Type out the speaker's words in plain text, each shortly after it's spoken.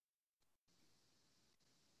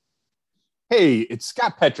Hey, it's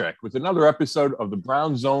Scott Petrak with another episode of the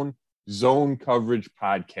Brown Zone Coverage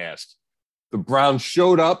Podcast. The Browns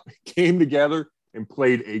showed up, came together, and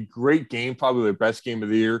played a great game, probably their best game of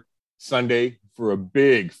the year, Sunday, for a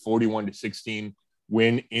big 41-16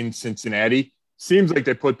 win in Cincinnati. Seems like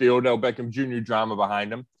they put the Odell Beckham Jr. drama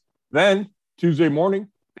behind them. Then, Tuesday morning,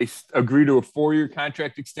 they agreed to a 4-year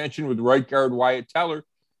contract extension with right guard Wyatt Teller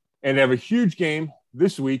and have a huge game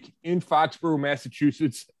this week in Foxborough,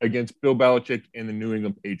 Massachusetts, against Bill Belichick and the New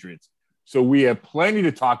England Patriots. So we have plenty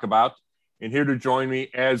to talk about. And here to join me,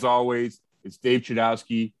 as always, is Dave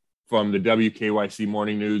Chudowski from the WKYC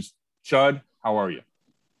Morning News. Chud, how are you?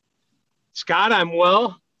 Scott, I'm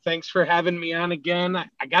well. Thanks for having me on again.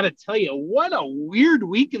 I got to tell you, what a weird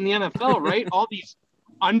week in the NFL, right? All these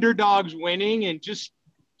underdogs winning and just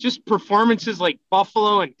performances like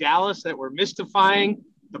Buffalo and Dallas that were mystifying.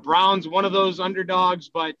 The Browns, one of those underdogs,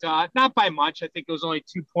 but not by much. I think it was only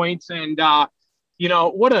 2 points. And,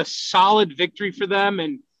 what a solid victory for them.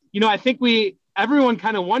 And, I think everyone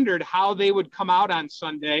kind of wondered how they would come out on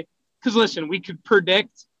Sunday. Because, listen, we could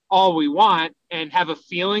predict all we want and have a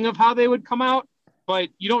feeling of how they would come out, but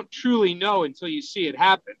you don't truly know until you see it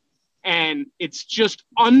happen. And it's just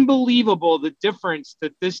unbelievable the difference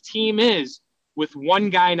that this team is with one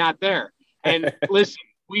guy not there. And listen,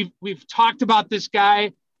 we've talked about this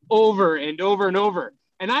guy over and over and over.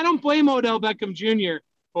 And I don't blame Odell Beckham Jr.,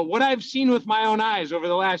 but what I've seen with my own eyes over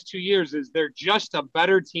the last 2 years is they're just a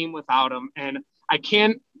better team without him. And I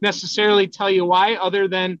can't necessarily tell you why, other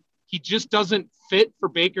than he just doesn't fit for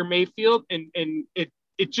Baker Mayfield. And it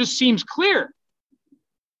just seems clear.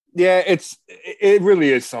 Yeah, it really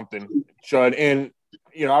is something, Chud. And,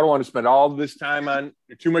 I don't want to spend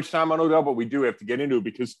too much time on Odell, but we do have to get into it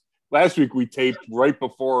because last week we taped right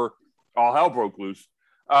before all hell broke loose.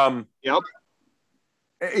 Yep.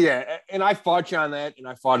 Yeah, and I fought you on that, and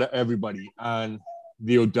I fought everybody on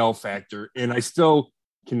the Odell factor, and I still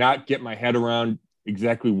cannot get my head around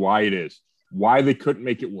exactly why it is, why they couldn't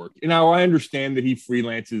make it work. And now I understand that he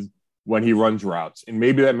freelances when he runs routes, and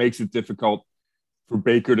maybe that makes it difficult for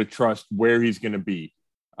Baker to trust where he's going to be.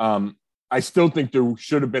 I still think there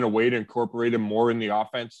should have been a way to incorporate him more in the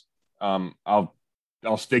offense. I'll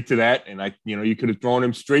stick to that, and you could have thrown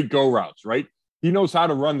him straight go routes, right? He knows how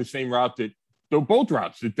to run the same route both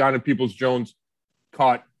routes that Donovan Peoples-Jones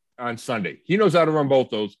caught on Sunday. He knows how to run both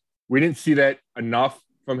those. We didn't see that enough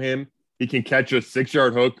from him. He can catch a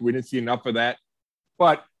 6-yard hook. We didn't see enough of that.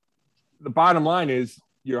 But the bottom line is,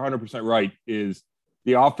 you're 100% right, is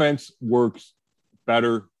the offense works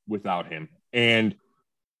better without him. And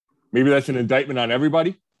maybe that's an indictment on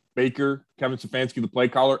everybody, Baker, Kevin Stefanski, the play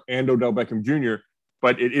caller, and Odell Beckham Jr.,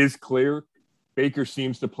 but it is clear Baker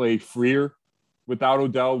seems to play freer without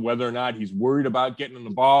Odell, whether or not he's worried about getting in the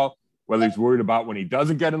ball, whether he's worried about when he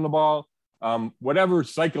doesn't get in the ball, whatever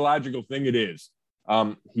psychological thing it is.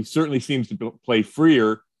 He certainly seems to play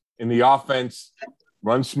freer, and the offense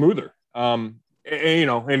runs smoother. And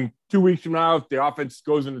 2 weeks from now, if the offense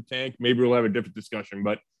goes in the tank, maybe we'll have a different discussion.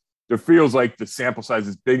 But there feels like the sample size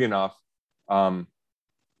is big enough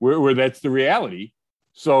where that's the reality.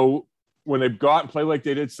 So when they go out and play like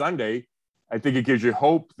they did Sunday, I think it gives you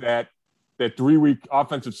hope that 3-week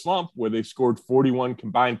offensive slump where they scored 41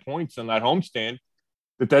 combined points on that homestand,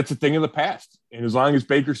 that's a thing of the past. And as long as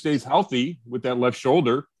Baker stays healthy with that left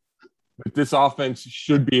shoulder, that this offense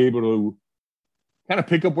should be able to kind of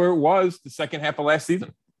pick up where it was the second half of last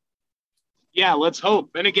season. Yeah, let's hope.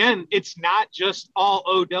 And again, it's not just all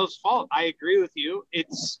Odell's fault. I agree with you.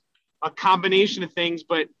 It's a combination of things,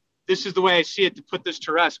 but this is the way I see it to put this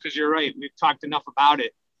to rest, because you're right. We've talked enough about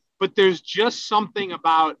it. But there's just something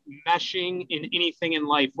about meshing in anything in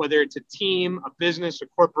life, whether it's a team, a business, a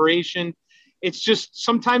corporation. It's just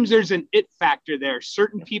sometimes there's an it factor there.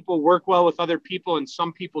 Certain people work well with other people and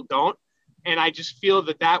some people don't. And I just feel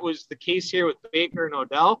that was the case here with Baker and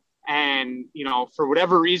Odell. And, for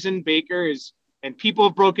whatever reason, Baker is – and people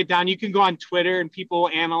have broke it down. You can go on Twitter and people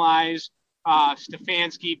analyze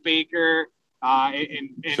Stefanski, Baker,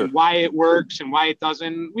 and Sure. Why it works and why it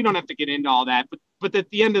doesn't. We don't have to get into all that. But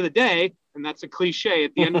at the end of the day, and that's a cliche,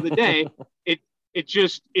 at the end of the day, it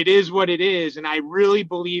is what it is. And I really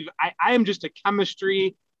believe I am just a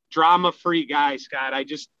chemistry, drama-free guy, Scott. I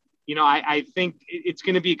just, I think it's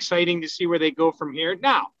going to be exciting to see where they go from here.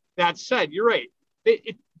 Now, that said, you're right.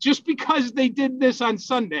 Just because they did this on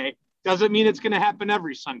Sunday doesn't mean it's going to happen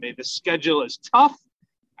every Sunday. The schedule is tough.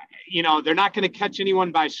 They're not going to catch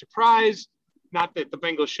anyone by surprise. Not that the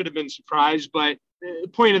Bengals should have been surprised, but the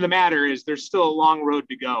point of the matter is there's still a long road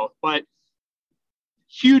to go. But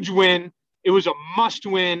huge win. It was a must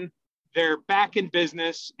win. they're back in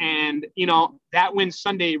business. And, you know, that win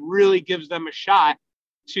Sunday really gives them a shot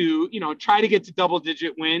to, you know, try to get to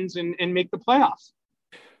double-digit wins and make the playoffs.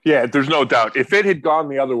 Yeah, there's no doubt. If it had gone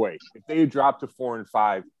the other way, if they had dropped to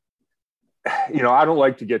 4-5, you know, I don't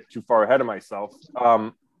like to get too far ahead of myself,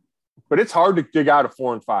 but it's hard to dig out of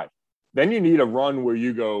 4-5. Then you need a run where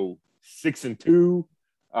you go 6-2,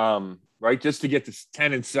 right, just to get to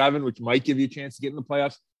 10-7, which might give you a chance to get in the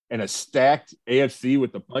playoffs, and a stacked AFC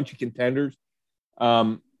with a bunch of contenders.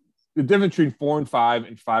 The difference between 4-5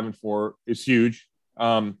 and 5-4 is huge.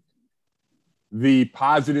 The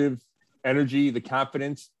positive energy, the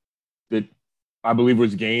confidence that I believe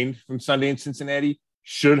was gained from Sunday in Cincinnati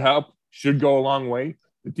should help, should go a long way.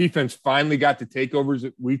 The defense finally got the takeovers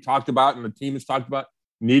that we talked about and the team has talked about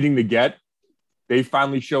needing to get. They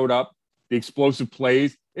finally showed up. The explosive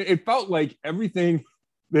plays. It felt like everything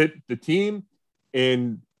that the team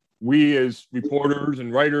and we as reporters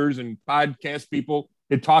and writers and podcast people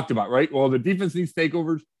had talked about, right? Well, the defense needs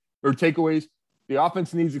takeovers or takeaways. The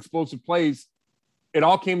offense needs explosive plays. It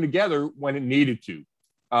all came together when it needed to.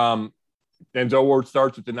 Denzel Ward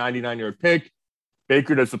starts with the 99-yard pick.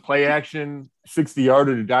 Baker does the play action,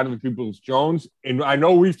 60-yarder to Donovan Peoples-Jones. And I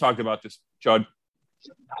know we've talked about this, Chud.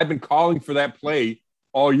 I've been calling for that play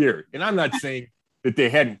all year. And I'm not saying that they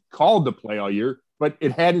hadn't called the play all year, but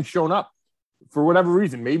it hadn't shown up for whatever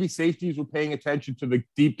reason. Maybe safeties were paying attention to the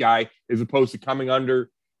deep guy as opposed to coming under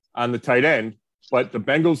on the tight end. But the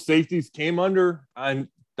Bengals safeties came under on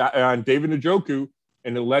David Njoku,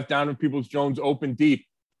 and it left Donovan Peoples-Jones open deep.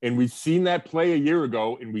 And we've seen that play a year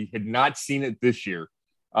ago, and we had not seen it this year.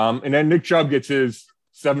 And then Nick Chubb gets his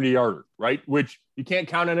 70-yarder, right? Which you can't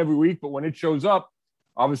count on every week, but when it shows up,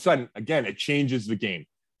 all of a sudden, again, it changes the game.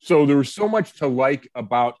 So there was so much to like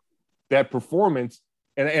about that performance.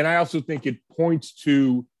 And I also think it points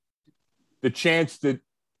to the chance that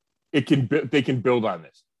they can build on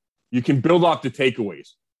this. You can build off the takeaways,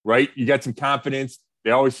 right? You got some confidence. They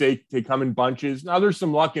always say they come in bunches. Now there's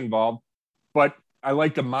some luck involved, but I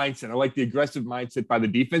like the mindset. I like the aggressive mindset by the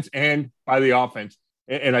defense and by the offense.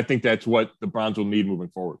 And I think that's what the Browns will need moving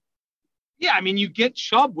forward. Yeah, I mean, you get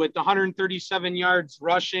Chubb with the 137 yards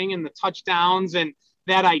rushing and the touchdowns and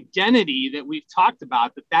that identity that we've talked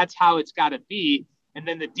about, that's how it's got to be. And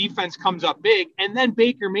then the defense comes up big. And then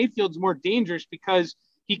Baker Mayfield's more dangerous because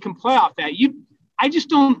he can play off that. I just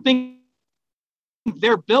don't think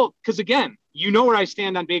they're built because, again, you know where I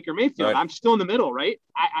stand on Baker Mayfield. Right. I'm still in the middle, right?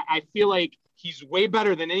 I feel like he's way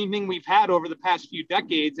better than anything we've had over the past few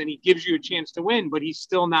decades, and he gives you a chance to win, but he's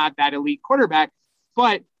still not that elite quarterback.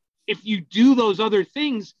 But if you do those other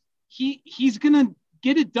things, he's going to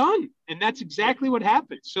get it done, and that's exactly what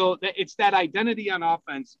happened. So it's that identity on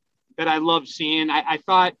offense that I love seeing. I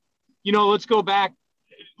thought, let's go back.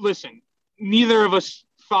 Listen, neither of us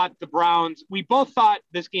thought the Browns – we both thought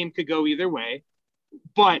this game could go either way,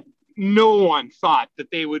 but – no one thought that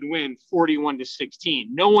they would win 41-16.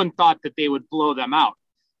 No one thought that they would blow them out.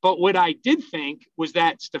 But what I did think was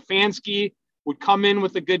that Stefanski would come in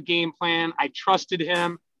with a good game plan. I trusted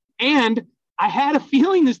him. And I had a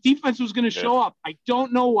feeling this defense was going to show up. I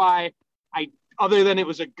don't know why, other than it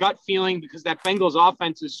was a gut feeling because that Bengals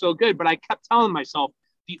offense is so good. But I kept telling myself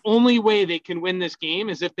the only way they can win this game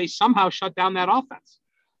is if they somehow shut down that offense.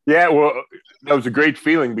 Yeah, well, that was a great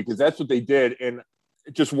feeling because that's what they did. And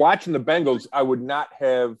just watching the Bengals, I would not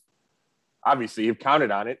have obviously counted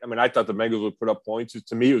on it. I mean, I thought the Bengals would put up points.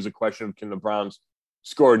 To me, it was a question of can the Browns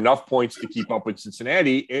score enough points to keep up with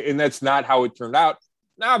Cincinnati, and that's not how it turned out.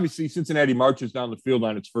 Now, obviously, Cincinnati marches down the field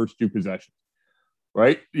on its first two possessions,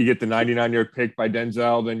 right? You get the 99-yard pick by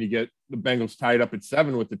Denzel, then you get the Bengals tied up at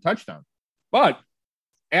 7 with the touchdown. But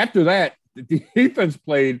after that, the defense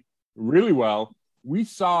played really well. We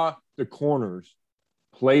saw the corners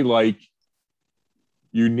play like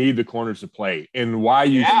you need the corners to play, and why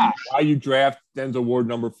you draft Denzel Ward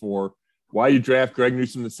number 4, why you draft Greg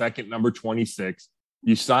Newsome II, number 26.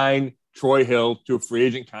 You sign Troy Hill to a free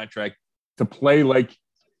agent contract to play like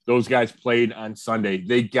those guys played on Sunday.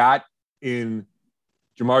 They got in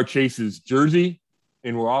Jamar Chase's jersey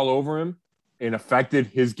and were all over him and affected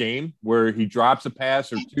his game where he drops a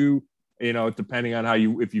pass or two, depending on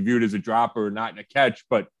if you view it as a drop or not in a catch,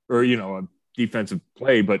 or a defensive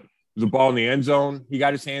play, but there was a ball in the end zone he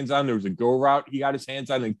got his hands on. There was a go route he got his hands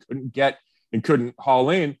on and couldn't haul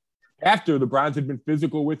in after the Browns had been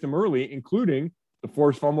physical with him early, including the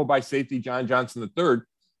forced fumble by safety John Johnson III.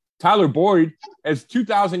 Tyler Boyd has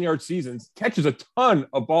 2,000-yard seasons, catches a ton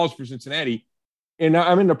of balls for Cincinnati. And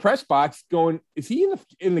I'm in the press box going, is he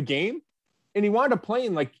in the game? And he wound up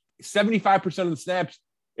playing like 75% of the snaps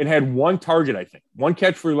and had one target, I think, one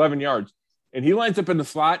catch for 11 yards. and he lines up in the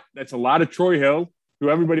slot. That's a lot of Troy Hill, who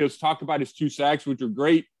everybody was talking about his 2 sacks, which are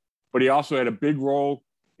great, but he also had a big role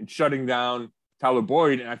in shutting down Tyler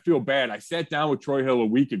Boyd, and I feel bad. I sat down with Troy Hill a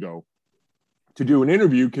week ago to do an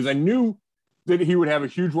interview because I knew that he would have a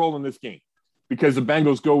huge role in this game because the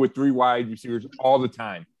Bengals go with 3 wide receivers all the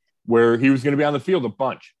time, where he was going to be on the field a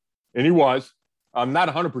bunch, and he was. Not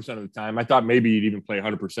 100% of the time. I thought maybe he'd even play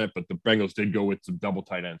 100%, but the Bengals did go with some double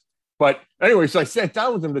tight ends. But anyway, so I sat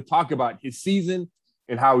down with him to talk about his season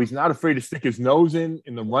and how he's not afraid to stick his nose in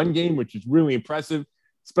the run game, which is really impressive,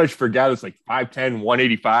 especially for a guy that's like 5'10",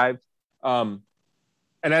 185. And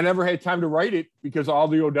I never had time to write it because all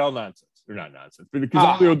the Odell nonsense. Or not nonsense, but because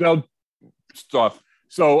all the Odell stuff.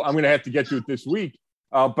 So I'm going to have to get to it this week.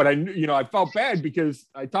 But I felt bad because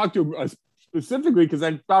I talked to him specifically because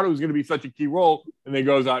I thought it was going to be such a key role, and then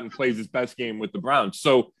goes out and plays his best game with the Browns.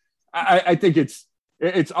 So I think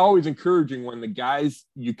it's always encouraging when the guys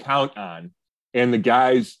you count on and the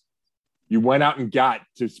guys you went out and got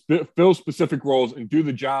to fill specific roles and do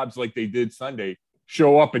the jobs like they did Sunday,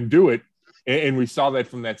 show up and do it. And we saw that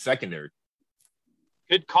from that secondary.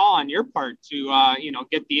 Good call on your part to,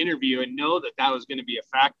 get the interview and know that was going to be a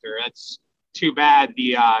factor. That's too bad.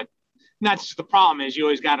 That's the problem is you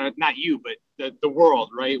always got to, not you, but the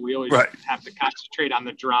world, right? We always have to concentrate on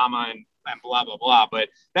the drama and blah, blah, blah. But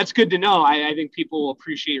that's good to know. I think people will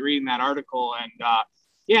appreciate reading that article. And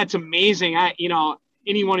it's amazing.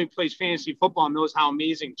 Anyone who plays fantasy football knows how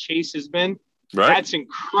amazing Chase has been. Right. That's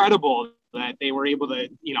incredible that they were able to,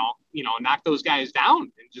 knock those guys down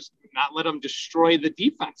and just not let them destroy the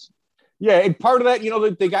defense. Yeah. And part of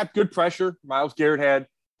that, they got good pressure. Myles Garrett had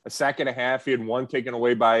a sack and a half. He had 1 taken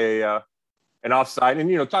away by an offside.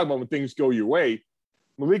 And, talk about when things go your way.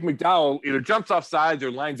 Malik McDowell either jumps off sides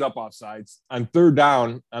or lines up off sides on 3rd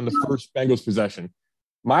down on the first Bengals possession.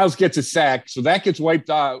 Myles gets a sack, so that gets wiped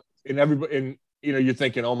out. And you're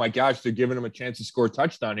thinking, oh my gosh, they're giving him a chance to score a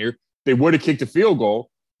touchdown here. They would have kicked a field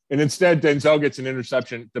goal. And instead, Denzel gets an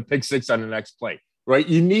interception, the pick 6 on the next play, right?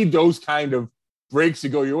 You need those kind of breaks to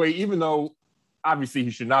go your way, even though obviously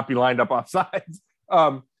he should not be lined up off sides.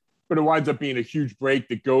 But it winds up being a huge break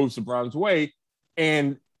that goes the Browns' way.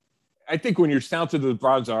 And I think when you're talented the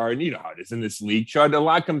Browns are, and you know how it is in this league, Chud, a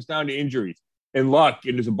lot comes down to injuries and luck.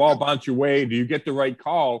 And does a ball bounce your way? Do you get the right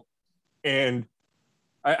call? And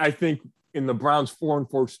I think in the Browns'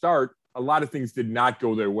 4-4 start, a lot of things did not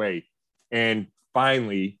go their way. And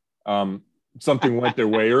finally, something went their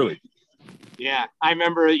way early. Yeah, I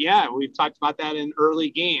remember. Yeah, we've talked about that in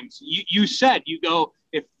early games. You said,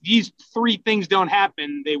 if these 3 things don't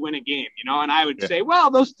happen, they win a game, and I would say,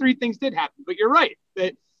 well, those 3 things did happen, but you're right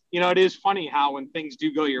that, it is funny how when things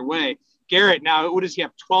do go your way. Garrett, now, what does he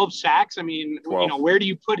have? 12 sacks. I mean, 12. Where do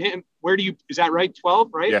you put him? Is that right? 12,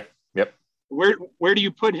 right? Yeah. Yep. Where do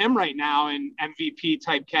you put him right now in MVP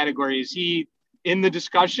type category? Is he in the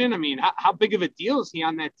discussion? I mean, how big of a deal is he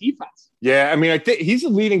on that defense? Yeah. I mean, I think he's a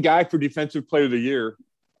leading guy for defensive player of the year.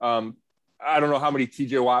 I don't know how many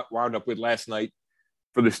TJ Watt wound up with last night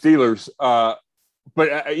for the Steelers.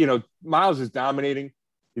 But Myles is dominating.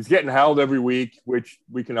 He's getting held every week, which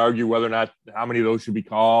we can argue whether or not how many of those should be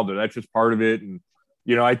called, or that's just part of it. And,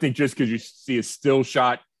 I think just because you see a still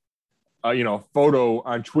shot, photo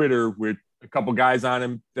on Twitter with a couple guys on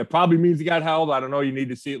him, that probably means he got held. I don't know. You need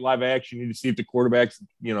to see it live action. You need to see if the quarterback's,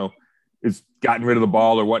 is gotten rid of the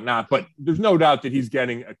ball or whatnot. But there's no doubt that he's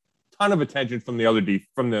getting a ton of attention from the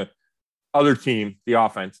other team, the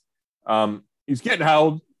offense. He's getting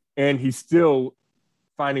held, and he's still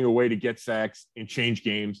finding a way to get sacks and change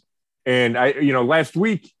games. And last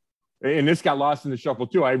week, and this got lost in the shuffle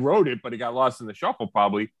too. I wrote it, but it got lost in the shuffle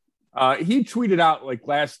probably. He tweeted out like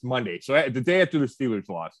last Monday, so the day after the Steelers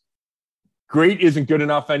lost, great isn't good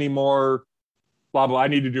enough anymore, blah, blah. I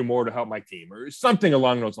need to do more to help my team, or something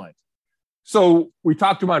along those lines. So we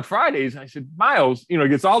talked to him on Fridays, and I said, Myles, he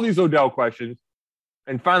gets all these Odell questions.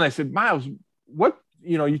 And finally I said, Myles, what,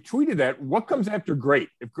 you tweeted that. What comes after great?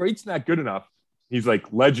 If great's not good enough, he's like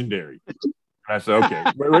legendary. And I said, okay,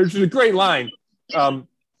 which is a great line.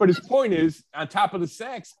 But his point is, on top of the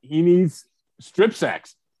sacks, he needs strip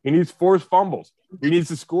sacks. He needs forced fumbles. He needs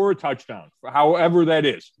to score a touchdown, however that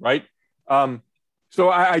is, right? So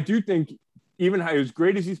I do think even as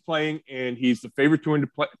great as he's playing, and he's the favorite to win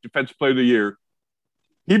Defensive Player of the Year,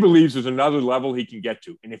 he believes there's another level he can get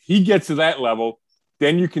to. And if he gets to that level,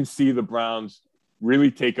 then you can see the Browns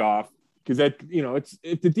really take off. Because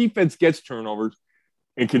if the defense gets turnovers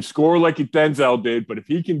and can score like Denzel did, but if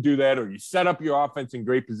he can do that, or you set up your offense in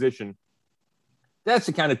great position, that's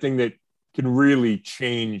the kind of thing that can really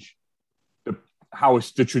change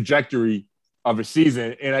the trajectory of a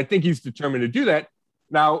season. And I think he's determined to do that.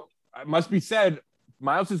 Now, it must be said,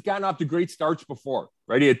 Miles has gotten off to great starts before,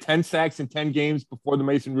 right? He had 10 sacks in 10 games before the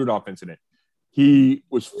Mason Rudolph incident. He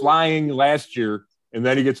was flying last year, and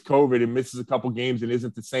then he gets COVID and misses a couple games and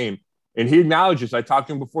isn't the same. And he acknowledges, I talked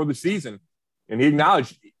to him before the season, and he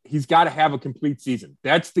acknowledged he's got to have a complete season.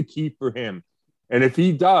 That's the key for him. And if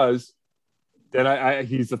he does, then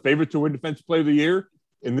he's the favorite to win Defensive Player of the Year,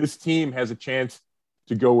 and this team has a chance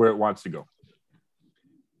to go where it wants to go.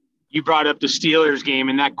 You brought up the Steelers game,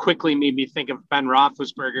 and that quickly made me think of Ben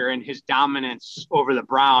Roethlisberger and his dominance over the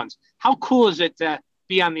Browns. How cool is it to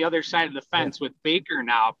be on the other side of the fence with Baker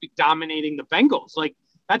now dominating the Bengals? Like,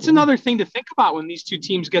 that's another thing to think about when these two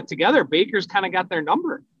teams get together. Baker's kind of got their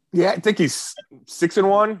number. Yeah, I think he's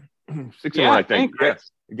 6-1. 6-1, I think. Yeah,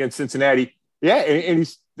 against Cincinnati. Yeah, and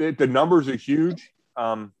he's the numbers are huge.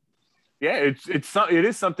 It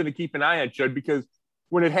is something to keep an eye on, Chud, because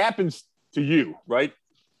when it happens to you, right,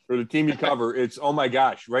 or the team you cover, it's, oh my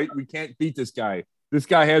gosh, right? We can't beat this guy. This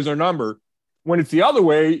guy has our number. When it's the other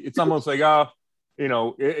way, it's almost like,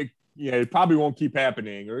 it probably won't keep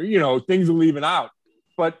happening, or, things will even out.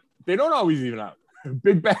 But they don't always even out.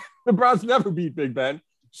 Big Ben, the Browns never beat Big Ben.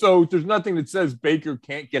 So there's nothing that says Baker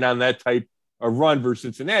can't get on that type of run versus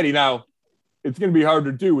Cincinnati. Now, it's going to be hard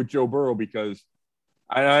to do with Joe Burrow because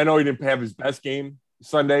I know he didn't have his best game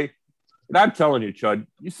Sunday. But I'm telling you, Chud,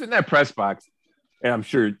 you sit in that press box, and I'm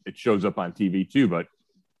sure it shows up on TV too, but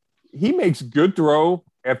he makes good throw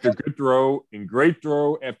after good throw and great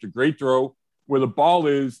throw after great throw where the ball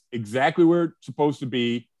is exactly where it's supposed to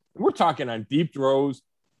be. And we're talking on deep throws,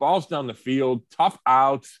 balls down the field, tough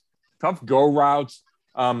outs, tough go routes.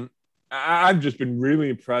 I've just been really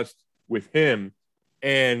impressed with him.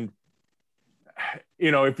 And,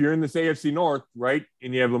 if you're in this AFC North, right,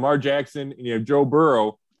 and you have Lamar Jackson and you have Joe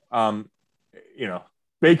Burrow,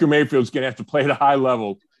 Baker Mayfield's going to have to play at a high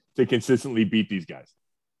level to consistently beat these guys.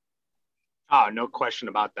 Oh, no question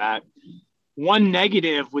about that. One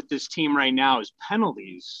negative with this team right now is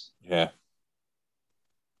penalties. Yeah.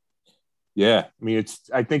 I mean,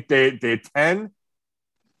 I think they had 10.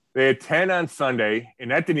 They had 10 on Sunday,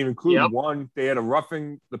 and that didn't even include one. They had a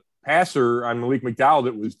roughing the passer on Malik McDowell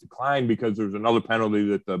that was declined because there was another penalty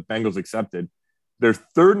that the Bengals accepted. They're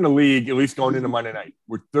third in the league, at least going into Monday night.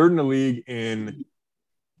 We're third in the league in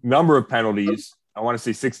number of penalties. I want to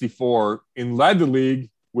say 64, and led the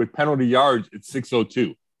league with penalty yards at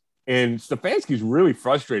 602. And Stefanski's really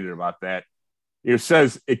frustrated about that. It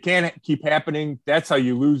says it can't keep happening. That's how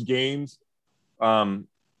you lose games.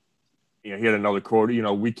 He had another quote,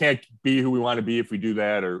 we can't be who we want to be if we do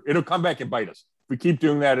that, or it'll come back and bite us. If we keep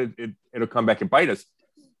doing that, it'll come back and bite us.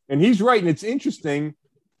 And he's right. And it's interesting,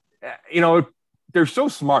 they're so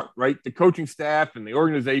smart, right? The coaching staff and the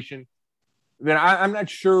organization, that I'm not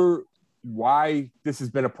sure why this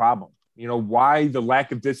has been a problem. Why the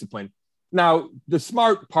lack of discipline. Now, the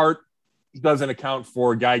smart part doesn't account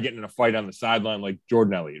for a guy getting in a fight on the sideline like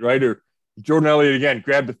Jordan Elliott, right? Or Jordan Elliott, again,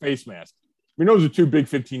 grabbed the face mask. I mean, those are two big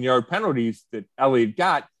 15-yard penalties that Elliott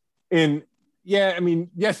got. And,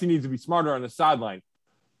 yes, he needs to be smarter on the sideline.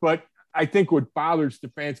 But I think what bothers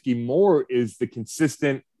Stefanski more is the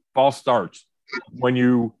consistent false starts. When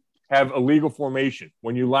you have illegal formation,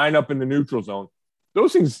 when you line up in the neutral zone,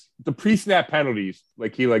 those things, the pre-snap penalties,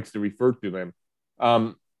 like he likes to refer to them,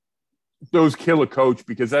 those kill a coach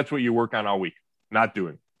because that's what you work on all week, not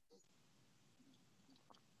doing.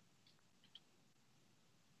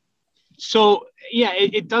 So,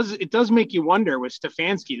 it does make you wonder with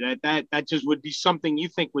Stefanski that just would be something you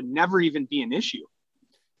think would never even be an issue.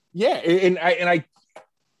 Yeah, and I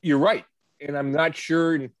you're right. And I'm not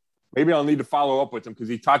sure, and maybe I'll need to follow up with him because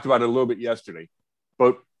he talked about it a little bit yesterday,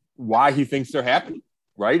 but why he thinks they're happening,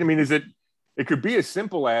 right? I mean, it could be as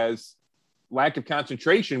simple as lack of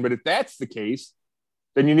concentration, but if that's the case,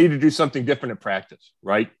 then you need to do something different in practice,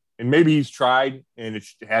 right? And maybe he's tried and it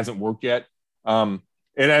hasn't worked yet. And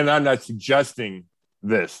I'm not suggesting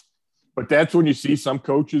this, but that's when you see some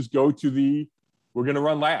coaches go to we're going to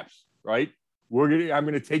run laps, right? I'm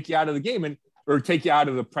going to take you out of the game or take you out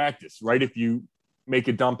of the practice, right? If you make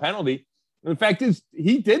a dumb penalty. And the fact is,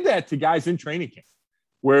 he did that to guys in training camp,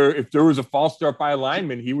 where if there was a false start by a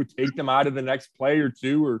lineman, he would take them out of the next play or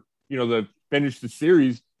two, or, finish the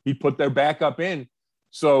series. He'd put their backup in.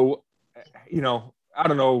 So, I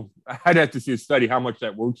don't know. I'd have to see a study how much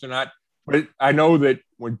that works or not. But I know that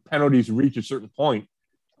when penalties reach a certain point,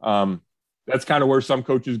 that's kind of where some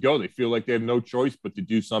coaches go. They feel like they have no choice but to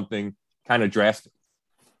do something kind of drastic.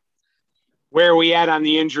 Where are we at on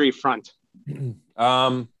the injury front?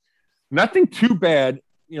 Nothing too bad.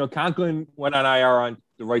 Conklin went on IR on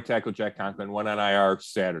the right tackle. Jack Conklin went on IR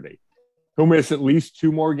Saturday. He'll miss at least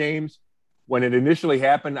 2 more games. When it initially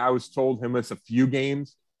happened, I was told he'll miss a few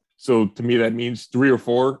games. So to me, that means 3 or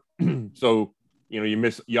 4. So,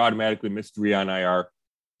 you automatically miss 3 on IR.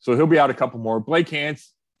 So he'll be out a couple more. Blake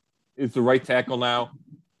Hance is the right tackle now.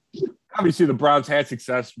 Obviously, the Browns had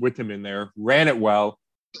success with him in there, ran it well.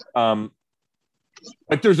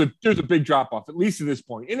 But there's a big drop off, at least at this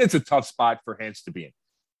point, and it's a tough spot for Hance to be in.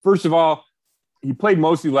 First of all, he played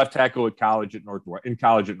mostly left tackle in college at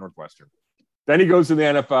Northwestern. Then he goes to the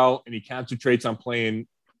NFL and he concentrates on playing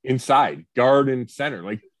inside, guard and center.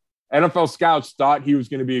 Like NFL scouts thought he was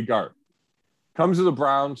going to be a guard. Comes to the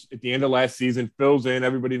Browns at the end of last season, fills in.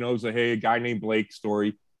 Everybody knows a guy named Blake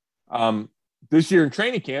story. This year in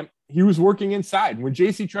training camp, he was working inside. When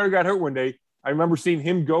J.C. Tretter got hurt one day, I remember seeing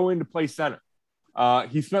him go in to play center.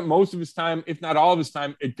 He spent most of his time, if not all of his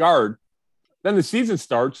time, at guard. Then the season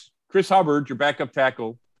starts. Chris Hubbard, your backup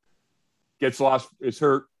tackle, is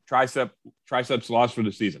hurt. Triceps lost for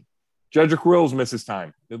the season. Jedrick Wills misses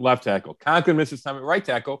time at left tackle. Conklin misses time at right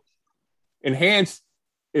tackle. And Hance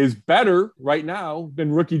is better right now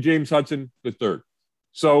than rookie James Hudson III.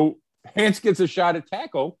 So Hance gets a shot at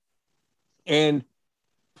tackle and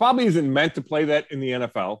probably isn't meant to play that in the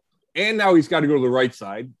NFL. And now he's got to go to the right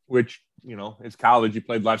side, which, it's college. He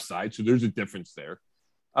played left side. So there's a difference there.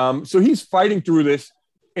 So he's fighting through this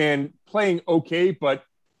and playing okay, but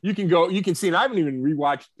you can see, and I haven't even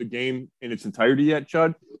rewatched the game in its entirety yet,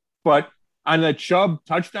 Chud, but on that Chubb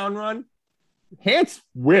touchdown run, Hance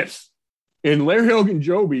whiffs. And Larry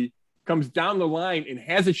Ogunjobi comes down the line and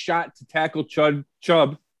has a shot to tackle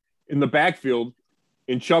Chubb in the backfield,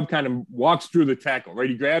 and Chubb kind of walks through the tackle, right?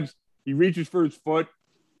 He reaches for his foot,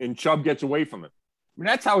 and Chubb gets away from him. I mean,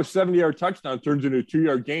 that's how a 70-yard touchdown turns into a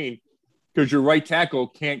 2-yard gain, because your right tackle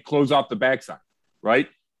can't close off the backside, right?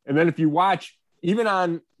 And then if you watch, even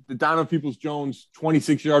on the Donovan Peoples-Jones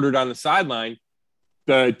 26-yarder down the sideline,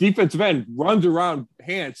 the defensive end runs around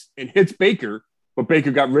Hance and hits Baker, but Baker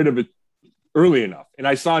got rid of it early enough. And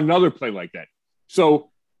I saw another play like that. So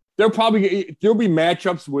there'll be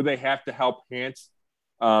matchups where they have to help Hance,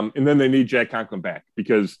 and then they need Jack Conklin back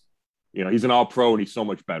because, he's an all-pro and he's so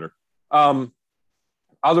much better.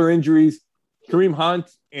 Other injuries, Kareem Hunt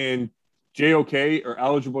and JOK are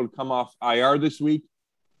eligible to come off IR this week.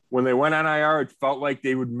 When they went on IR, it felt like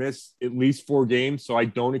they would miss at least 4 games, so I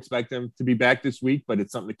don't expect them to be back this week, but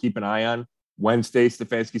it's something to keep an eye on. Wednesday,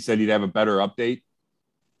 Stefanski said he'd have a better update.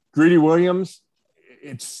 Greedy Williams,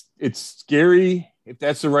 it's scary, if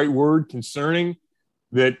that's the right word, concerning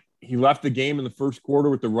that he left the game in the first quarter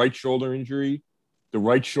with the right shoulder injury. The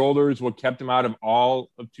right shoulder is what kept him out of all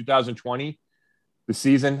of 2020, the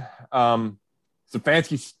season.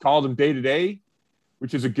 Stefanski called him day-to-day,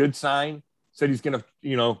 which is a good sign. Said he's going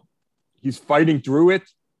to, he's fighting through it,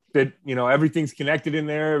 that, everything's connected in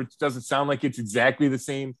there. It doesn't sound like it's exactly the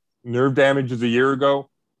same nerve damage as a year ago.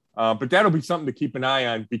 But that'll be something to keep an eye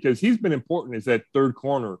on because he's been important as that third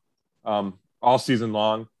corner all season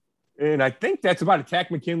long. And I think that's about it.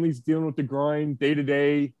 Takk McKinley's dealing with the groin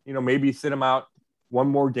day-to-day, maybe sit him out one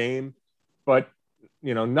more game. But,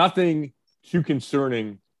 nothing too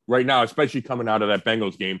concerning right now, especially coming out of that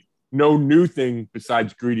Bengals game. No new thing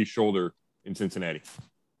besides Greedy's shoulder in Cincinnati.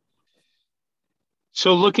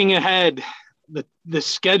 So looking ahead, the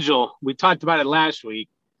schedule, we talked about it last week.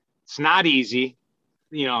 It's not easy.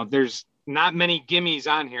 There's not many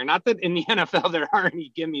gimmies on here. Not that in the NFL there are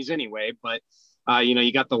any gimmies anyway, but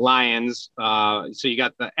you got the Lions. So you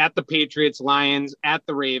got at the Patriots, Lions, at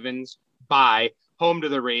the Ravens, bye, home to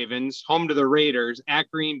the Ravens, home to the Raiders, at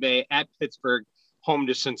Green Bay, at Pittsburgh, home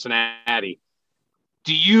to Cincinnati.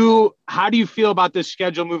 How do you feel about this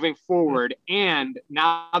schedule moving forward? And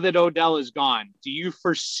now that Odell is gone, do you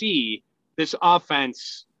foresee this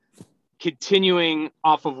offense continuing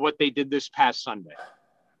off of what they did this past Sunday?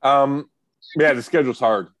 The schedule's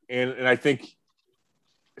hard. And I think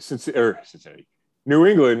Cincinnati, New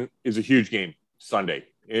England is a huge game Sunday,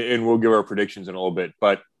 and we'll give our predictions in a little bit.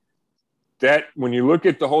 But that when you look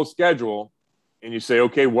at the whole schedule and you say,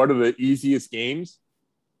 okay, what are the easiest games?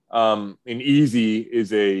 And easy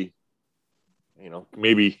is a,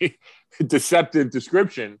 maybe deceptive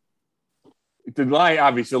description. The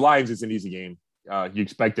Lions is an easy game. You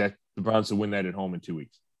expect that the Browns to win that at home in 2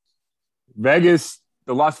 weeks. Vegas,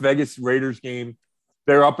 the Las Vegas Raiders game,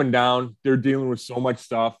 they're up and down. They're dealing with so much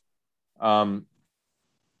stuff. I'm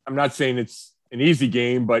not saying it's an easy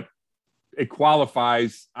game, but it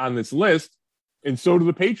qualifies on this list. And so do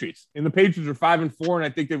the Patriots. And the Patriots are 5-4, and I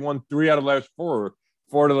think they've won 3 out of the last 4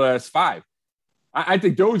 out of the last 5. I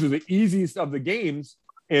think those are the easiest of the games.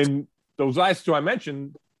 And those last 2 I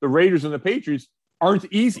mentioned, the Raiders and the Patriots, aren't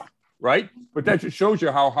easy, right? But that just shows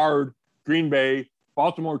you how hard Green Bay,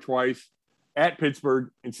 Baltimore twice, at Pittsburgh,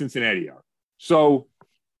 and Cincinnati are. So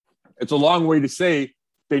it's a long way to say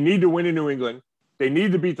they need to win in New England. They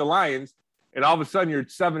need to beat the Lions. And all of a sudden you're at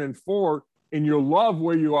 7-4 and you'll love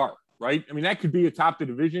where you are, right? I mean, that could be atop the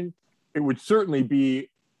division. It would certainly be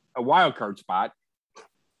a wild card spot.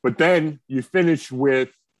 But then you finish with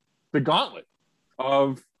the gauntlet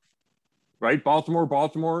of, right,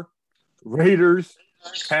 Baltimore, Raiders,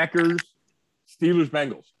 Packers, Steelers,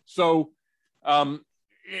 Bengals. So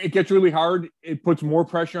it gets really hard. It puts more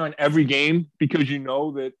pressure on every game because you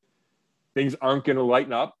know that things aren't going to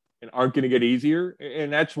lighten up and aren't going to get easier.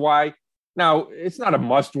 And that's why now it's not a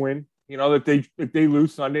must win, you know, that if they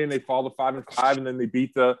lose Sunday and they fall to 5-5 and then they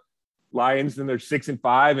beat the Lions, then they're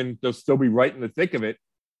 6-5 and they'll still be right in the thick of it.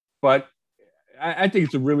 But I think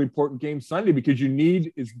it's a really important game Sunday because you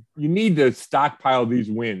need to stockpile these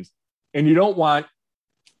wins, and you don't want.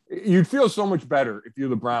 You'd feel so much better if you're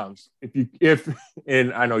the Browns.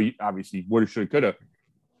 And I know you obviously would have, should have, could have,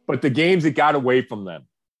 but the games that got away from them,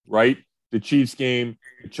 right? The Chiefs game,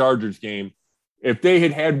 the Chargers game. If they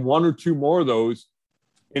had had one or two more of those,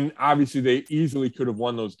 and obviously they easily could have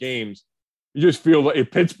won those games. You just feel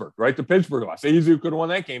like Pittsburgh, right? The Pittsburgh loss, they easily could have won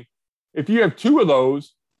that game. If you have two of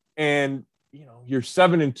those, and you know you're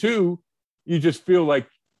 7-2, you just feel like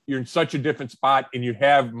you're in such a different spot, and you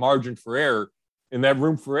have margin for error, and that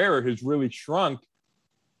room for error has really shrunk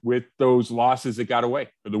with those losses that got away,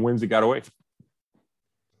 or the wins that got away.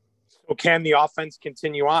 So can the offense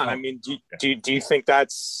continue on? I mean, do you think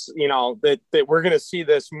that's, you know, that we're going to see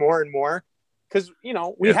this more and more? Because, you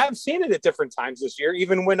know, we have seen it at different times this year,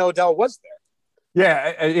 even when Odell was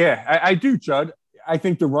there. I do, Judd. I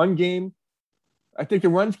think the run game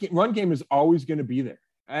is always going to be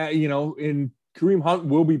there. You know, and Kareem Hunt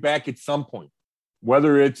will be back at some point,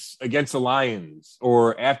 whether it's against the Lions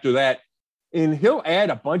or after that. And he'll add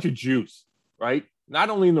a bunch of juice, right? Not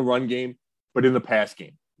only in the run game, but in the pass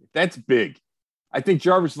game. That's big. I think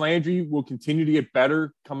Jarvis Landry will continue to get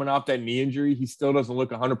better coming off that knee injury. He still doesn't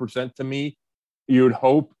look 100% to me. You would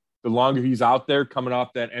hope the longer he's out there coming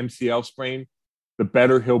off that MCL sprain, the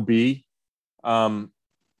better he'll be. I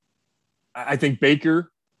think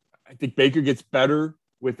Baker gets better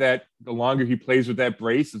with that the longer he plays with that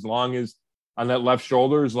brace, as long as on that left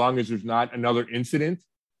shoulder, as long as there's not another incident.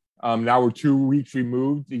 Now we're 2 weeks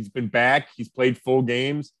removed. He's been back. He's played full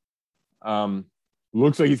games.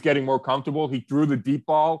 Looks like he's getting more comfortable. He threw the deep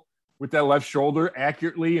ball with that left shoulder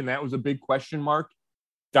accurately, and that was a big question mark.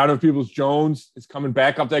 Donovan Peoples-Jones is coming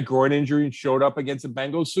back off that groin injury and showed up against the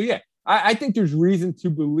Bengals. So, yeah, I think there's reason to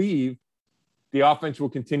believe the offense will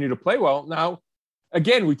continue to play well. Now,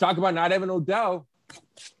 again, we talk about not having Odell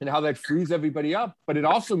and how that frees everybody up, but it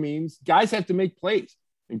also means guys have to make plays,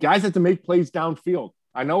 and guys have to make plays downfield.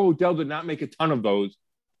 I know Odell did not make a ton of those,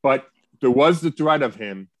 but there was the threat of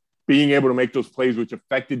him being able to make those plays, which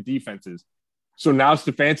affected defenses. So now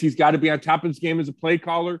Stefanski's got to be on top of his game as a play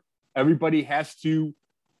caller. Everybody has to,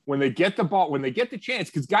 when they get the ball, when they get the chance,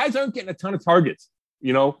 because guys aren't getting a ton of targets.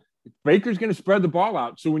 You know, Baker's going to spread the ball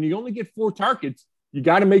out. So when you only get 4 targets, you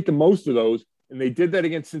got to make the most of those. And they did that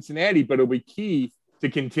against Cincinnati, but it'll be key to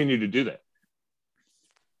continue to do that.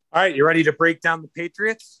 All right. You ready to break down the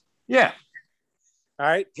Patriots? Yeah. All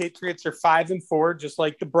right. Patriots are 5-4, just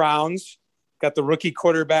like the Browns. Got the rookie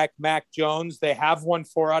quarterback, Mac Jones. They have won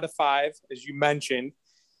 4 out of 5, as you mentioned.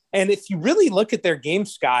 And if you really look at their game,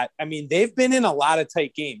 Scott, I mean, they've been in a lot of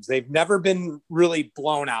tight games. They've never been really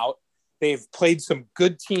blown out. They've played some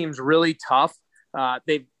good teams really tough. I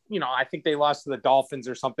think they lost to the Dolphins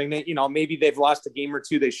or something. Maybe they've lost a game or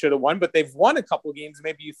two they should have won, but they've won a couple of games.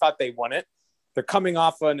 Maybe you thought they won it. They're coming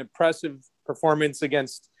off an impressive performance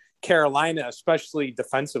against Carolina, especially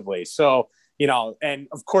defensively. So, and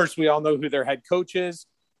of course, we all know who their head coach is,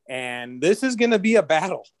 and this is going to be a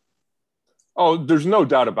battle. Oh, there's no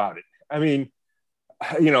doubt about it. I mean,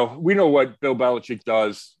 we know what Bill Belichick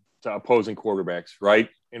does to opposing quarterbacks, right?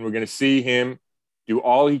 And we're going to see him do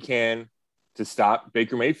all he can to stop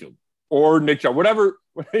Baker Mayfield or Nick Chubb, whatever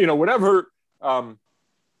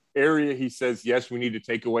area he says, yes, we need to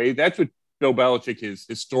take away. That's what Bill Belichick has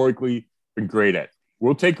historically been great at.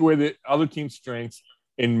 We'll take away the other team's strengths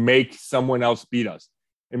and make someone else beat us.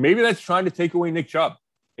 And maybe that's trying to take away Nick Chubb.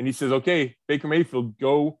 And he says, okay, Baker Mayfield,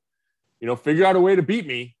 go, figure out a way to beat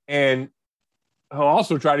me. And he'll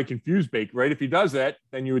also try to confuse Baker, right? If he does that,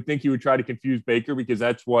 then you would think he would try to confuse Baker because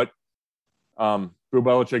that's what Bill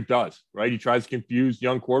Belichick does, right? He tries to confuse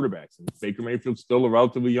young quarterbacks. And Baker Mayfield's still a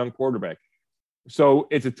relatively young quarterback. So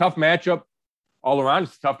it's a tough matchup all around.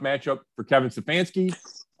 It's a tough matchup for Kevin Stefanski.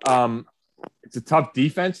 It's a tough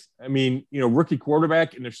defense. I mean, rookie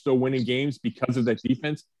quarterback, and they're still winning games because of that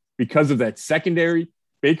defense, because of that secondary.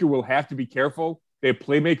 Baker will have to be careful. They have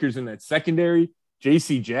playmakers in that secondary.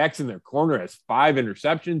 J.C. Jackson, their corner, has 5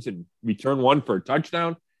 interceptions and returned 1 for a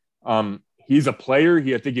touchdown. He's a player.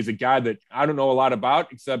 I think he's a guy that I don't know a lot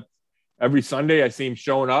about, except every Sunday I see him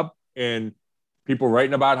showing up and people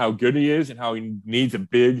writing about how good he is and how he needs a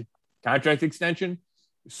big contract extension.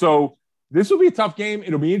 So this will be a tough game.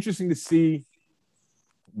 It'll be interesting to see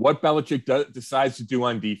what Belichick decides to do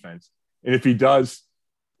on defense. And if he does,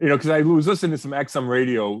 because I was listening to some XM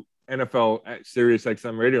radio, NFL Sirius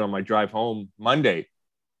XM radio on my drive home Monday,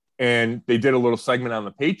 and they did a little segment on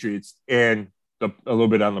the Patriots and a little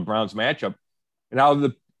bit on the Browns matchup. And how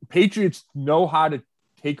the Patriots know how to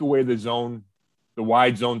take away the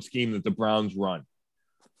wide zone scheme that the Browns run.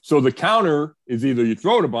 So the counter is either you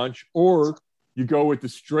throw it a bunch or you go with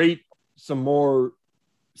some more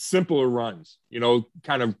simpler runs,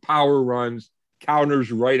 kind of power runs,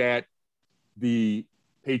 counters right at the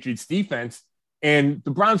Patriots defense. And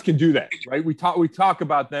the Browns can do that, right? We talk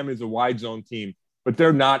about them as a wide zone team, but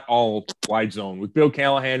they're not all wide zone. With Bill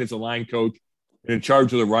Callahan as a line coach and in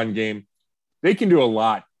charge of the run game, they can do a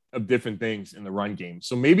lot of different things in the run game.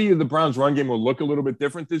 So maybe the Browns run game will look a little bit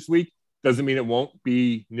different this week. Doesn't mean it won't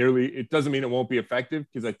be effective,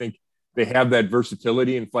 because I think they have that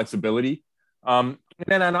versatility and flexibility. And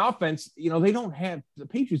then on offense, the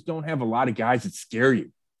Patriots don't have a lot of guys that scare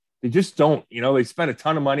you. They just don't. They spent a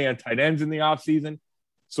ton of money on tight ends in the offseason,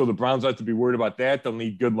 so the Browns have to be worried about that. They'll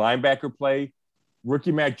need good linebacker play.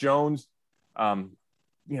 Rookie Mac Jones, seems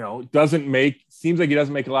like he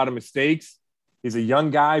doesn't make a lot of mistakes. He's a young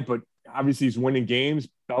guy, but obviously he's winning games.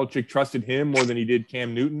 Belichick trusted him more than he did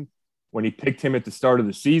Cam Newton when he picked him at the start of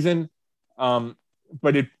the season. But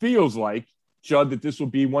it feels like, Judd, that this will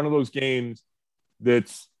be one of those games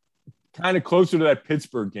that's kind of closer to that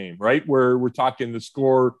Pittsburgh game, right? Where we're talking the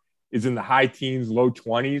score is in the high teens, low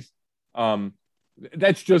 20s.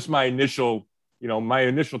 That's just my initial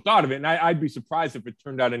thought of it. And I'd be surprised if it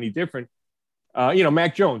turned out any different.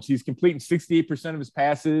 Mac Jones, he's completing 68% of his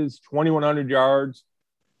passes, 2,100 yards,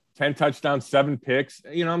 10 touchdowns, 7 picks.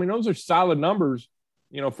 Those are solid numbers,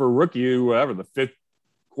 for a rookie, whatever, the 5th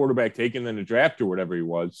quarterback taken in the draft or whatever he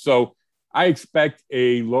was. So I expect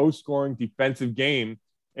a low-scoring defensive game,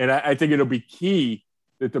 and I think it'll be key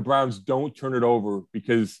that the Browns don't turn it over,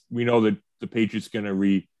 because we know that the Patriots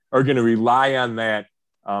are going to rely on that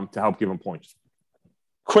to help give them points.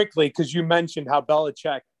 Quickly, because you mentioned how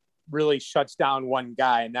Belichick really shuts down one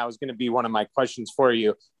guy, and that was going to be one of my questions for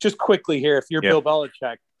you. Just quickly here, if you're Bill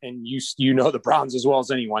Belichick and you know the Browns as well as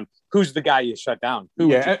anyone, who's the guy you shut down? Who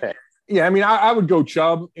would you pick? Yeah, I would go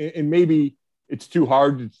Chubb, and maybe it's too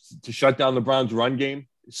hard to shut down the Browns' run game.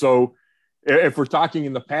 So if we're talking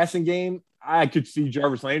in the passing game, I could see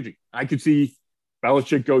Jarvis Landry. I could see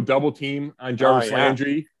Belichick go double team on Jarvis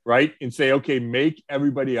Landry, right? And say, okay, make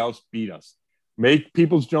everybody else beat us. Make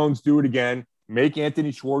Peoples-Jones do it again. Make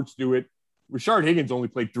Anthony Schwartz do it. Rashard Higgins only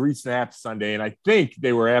played 3 snaps Sunday, and I think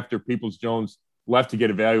they were after Peoples-Jones left to get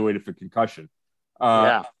evaluated for concussion.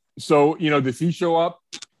 So, does he show up?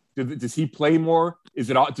 Does he play more? Does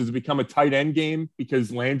it become a tight end game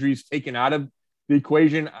because Landry's taken out of the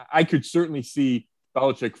equation? I could certainly see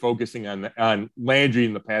Belichick focusing on Landry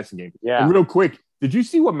in the passing game. Yeah. And real quick, did you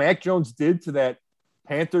see what Mac Jones did to that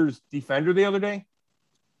Panthers defender the other day?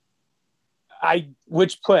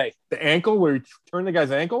 Which play? The ankle, where he turned the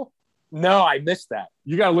guy's ankle? No, I missed that.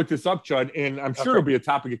 You got to look this up, Chud, and I'm sure it'll be a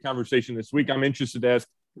topic of conversation this week. I'm interested to ask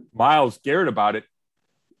Myles Garrett about it.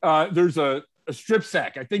 There's a strip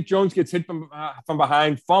sack. I think Jones gets hit from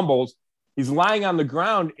behind, fumbles. He's lying on the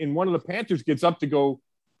ground, and one of the Panthers gets up to go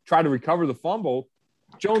try to recover the fumble.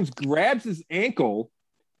 Jones grabs his ankle.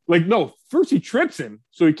 First he trips him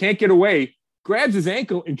so he can't get away, grabs his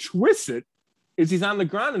ankle and twists it as he's on the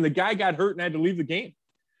ground, and the guy got hurt and had to leave the game.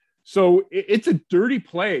 So it's a dirty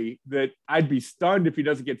play that I'd be stunned if he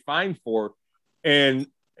doesn't get fined for. And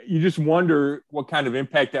you just wonder what kind of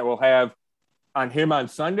impact that will have on him on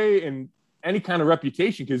Sunday and any kind of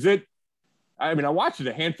reputation. Because I watched it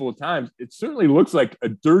a handful of times. It certainly looks like a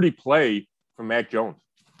dirty play from Mac Jones.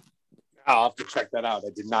 I'll have to check that out.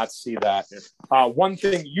 I did not see that. One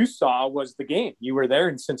thing you saw was the game. You were there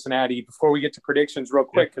in Cincinnati. Before we get to predictions real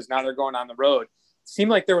quick, because now they're going on the road. It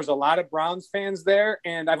seemed like there was a lot of Browns fans there.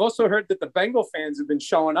 And I've also heard that the Bengal fans have been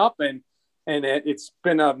showing up, and it's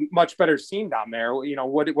been a much better scene down there.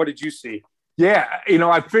 What did you see? Yeah,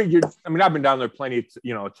 I figured, I've been down there plenty,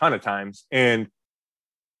 a ton of times. And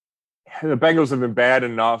the Bengals have been bad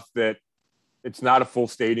enough that it's not a full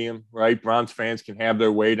stadium, right? Browns fans can have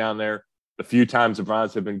their way down there. The few times the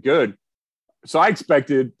Browns have been good. So I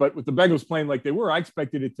expected, but with the Bengals playing like they were, I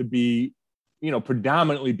expected it to be,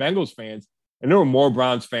 predominantly Bengals fans. And there were more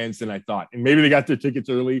Browns fans than I thought. And maybe they got their tickets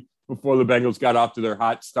early before the Bengals got off to their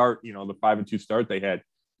hot start, the 5-2 start they had.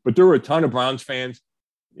 But there were a ton of Browns fans,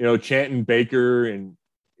 chanting Baker. And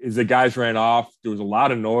as the guys ran off, there was a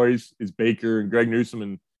lot of noise as Baker and Greg Newsome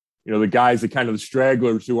and, the guys, the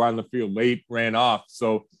stragglers who were on the field late ran off.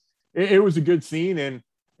 So it was a good scene.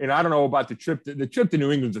 And I don't know about the trip. The trip to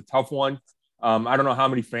New England's a tough one. I don't know how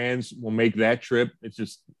many fans will make that trip. It's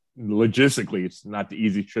just logistically, it's not the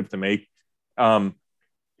easy trip to make. But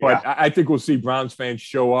I think we'll see Browns fans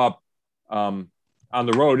show up on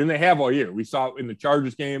the road, and they have all year. We saw it in the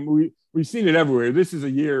Chargers game. We've seen it everywhere. This is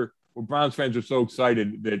a year where Browns fans are so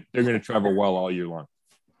excited that they're going to travel well all year long.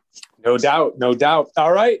 No doubt. No doubt.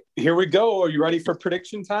 All right, here we go. Are you ready for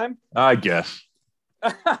prediction time? I guess.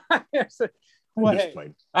 I'm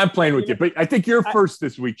playing with you, but I think you're first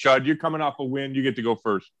this week, Chud. You're coming off a win. You get to go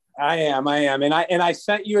first. I am. And I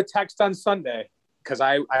sent you a text on Sunday because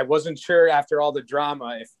I wasn't sure after all the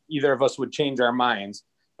drama if either of us would change our minds,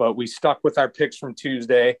 but we stuck with our picks from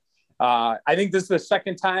Tuesday. I think this is the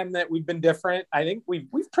second time that we've been different. I think we've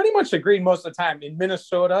pretty much agreed most of the time. In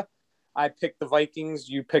Minnesota, I picked the Vikings,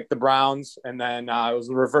 you picked the Browns, and then it was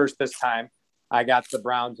the reverse this time. I got the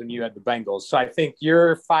Browns and you had the Bengals. So I think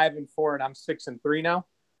you're 5-4 and I'm 6-3 now.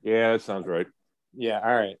 Yeah, that sounds right. Yeah.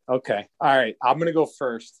 All right. Okay. All right. I'm going to go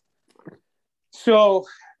first. So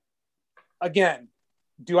again,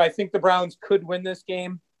 do I think the Browns could win this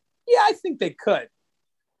game? Yeah, I think they could.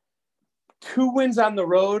 2 wins on the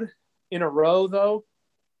road in a row though.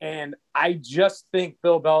 And I just think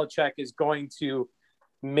Bill Belichick is going to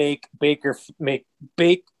make Baker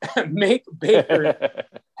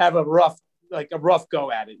have a rough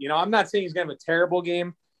go at it. I'm not saying he's going to have a terrible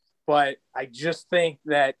game, but I just think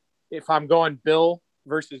that if I'm going Bill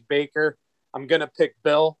versus Baker, I'm going to pick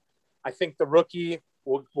Bill. I think the rookie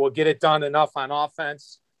will get it done enough on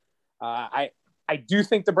offense. I do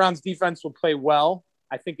think the Browns defense will play well.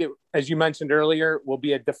 I think it, as you mentioned earlier, will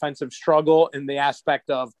be a defensive struggle in the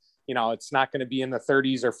aspect of, it's not going to be in the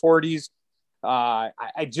 30s or 40s.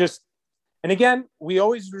 And again, we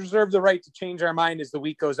always reserve the right to change our mind as the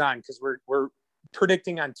week goes on because we're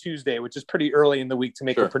predicting on Tuesday, which is pretty early in the week to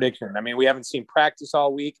make a prediction. I mean, we haven't seen practice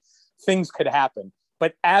all week. Things could happen.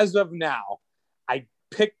 But as of now, I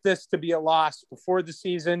picked this to be a loss before the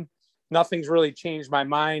season. Nothing's really changed my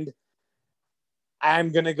mind.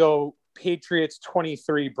 I'm going to go Patriots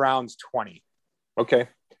 23, Browns 20. Okay.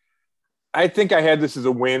 I think I had this as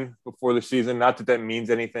a win before the season. Not that means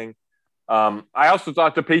anything. I also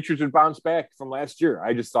thought the Patriots would bounce back from last year.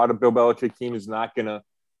 I just thought a Bill Belichick team is not going to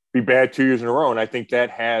be bad 2 years in a row, and I think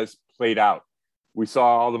that has played out. We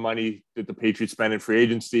saw all the money that the Patriots spent in free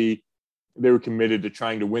agency. They were committed to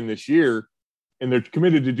trying to win this year, and they're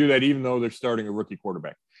committed to do that even though they're starting a rookie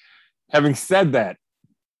quarterback. Having said that,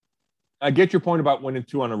 I get your point about winning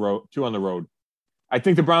 2 on the road. I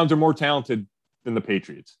think the Browns are more talented than the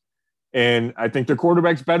Patriots, and I think their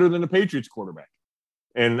quarterback's better than the Patriots quarterback.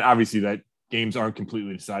 And obviously that games aren't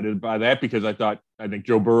completely decided by that because I think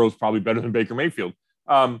Joe Burrow is probably better than Baker Mayfield.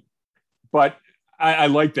 But I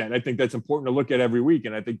like that. I think that's important to look at every week.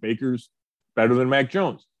 And I think Baker's better than Mac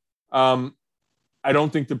Jones. I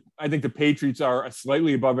think the Patriots are a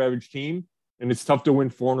slightly above average team, and it's tough to win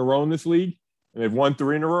 4 in a row in this league. And they've won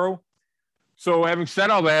 3 in a row. So having said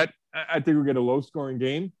all that, I think we'll get a low scoring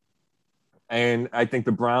game. And I think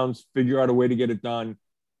the Browns figure out a way to get it done.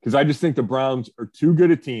 Because I just think the Browns are too good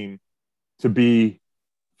a team to be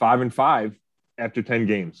 5-5 after 10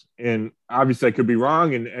 games. And obviously I could be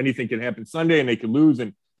wrong and anything can happen Sunday and they could lose.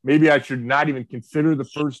 And maybe I should not even consider the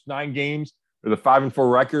first 9 games or the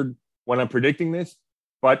 5-4 record when I'm predicting this.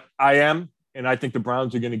 But I am. And I think the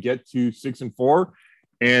Browns are going to get to 6-4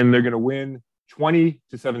 and they're going to win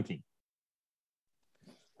 20-17.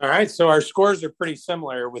 All right. So our scores are pretty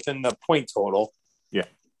similar within the point total. Yeah.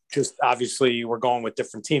 Just obviously we're going with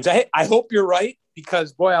different teams. I hope you're right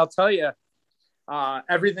because, boy, I'll tell you,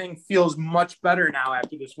 everything feels much better now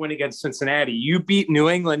after this win against Cincinnati. You beat New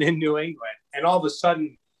England in New England, and all of a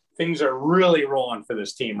sudden things are really rolling for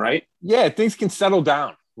this team, right? Yeah, things can settle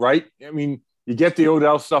down, right? I mean, you get the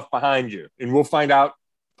Odell stuff behind you, and we'll find out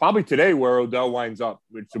probably today where Odell winds up,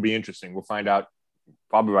 which will be interesting. We'll find out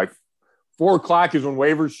probably by 4 o'clock is when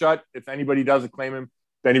waivers shut. If anybody doesn't claim him,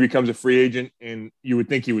 then he becomes a free agent, and you would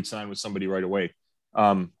think he would sign with somebody right away.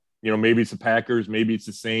 Maybe it's the Packers, maybe it's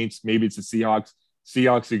the Saints, maybe it's the Seahawks.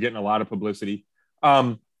 Seahawks are getting a lot of publicity.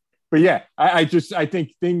 But yeah, I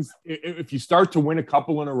think things, if you start to win a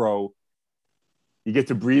couple in a row, you get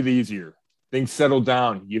to breathe easier. Things settle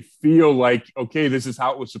down. You feel like, okay, this is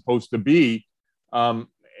how it was supposed to be. And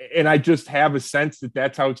I just have a sense that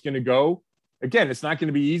that's how it's going to go. Again, it's not going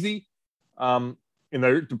to be easy. And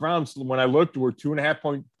the Browns, when I looked, were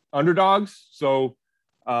 2.5-point underdogs. So,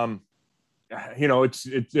 it'll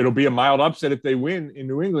be a mild upset if they win in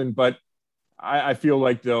New England, but I feel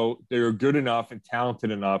like they're good enough and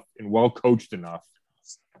talented enough and well coached enough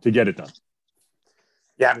to get it done.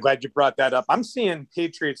 Yeah, I'm glad you brought that up. I'm seeing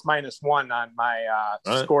Patriots -1 on my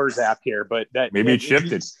scores app here, but that maybe it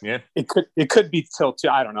shifted. Yeah, it could be till 2.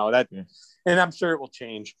 I don't know that, and I'm sure it will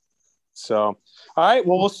change. So, all right,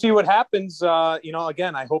 well, we'll see what happens.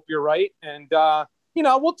 Again, I hope you're right, and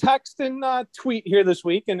we'll text and tweet here this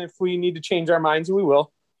week, and if we need to change our minds, we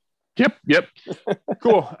will. Yep.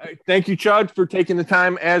 Cool. Thank you, Chud, for taking the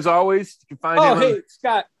time as always. You can find him. Hey,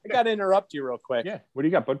 Scott, I got to interrupt you real quick. Yeah. What do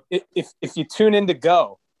you got, bud? If you tune in to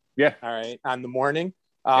Go, all right, on the morning,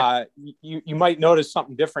 you might notice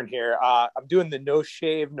something different here. I'm doing the No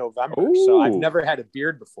Shave November, so I've never had a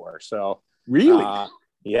beard before. So really,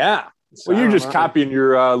 yeah. So, well, you're just copying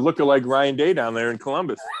your lookalike Ryan Day down there in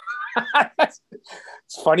Columbus.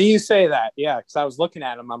 It's funny you say that. Yeah, because I was looking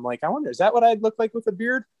at him. I'm like, I wonder, is that what I'd look like with a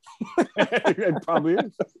beard? It probably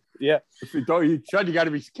is. Yeah. If you don't, you got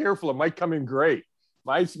to be careful. It might come in gray.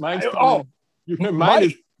 Mine's mine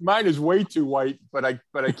is way too white, but I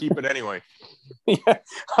keep it anyway. Yeah,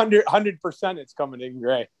 100% it's coming in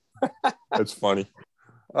gray. That's funny.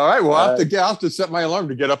 All right. Well, I'll have to set my alarm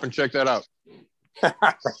to get up and check that out.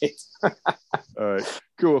 Right. All right.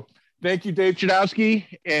 Cool. Thank you, Dave Chudowski.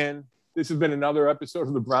 And this has been another episode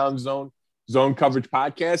of the Brown Zone Coverage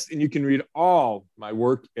Podcast. And you can read all my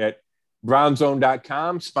work at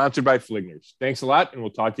brownzone.com, sponsored by Fligners. Thanks a lot, and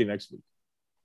we'll talk to you next week.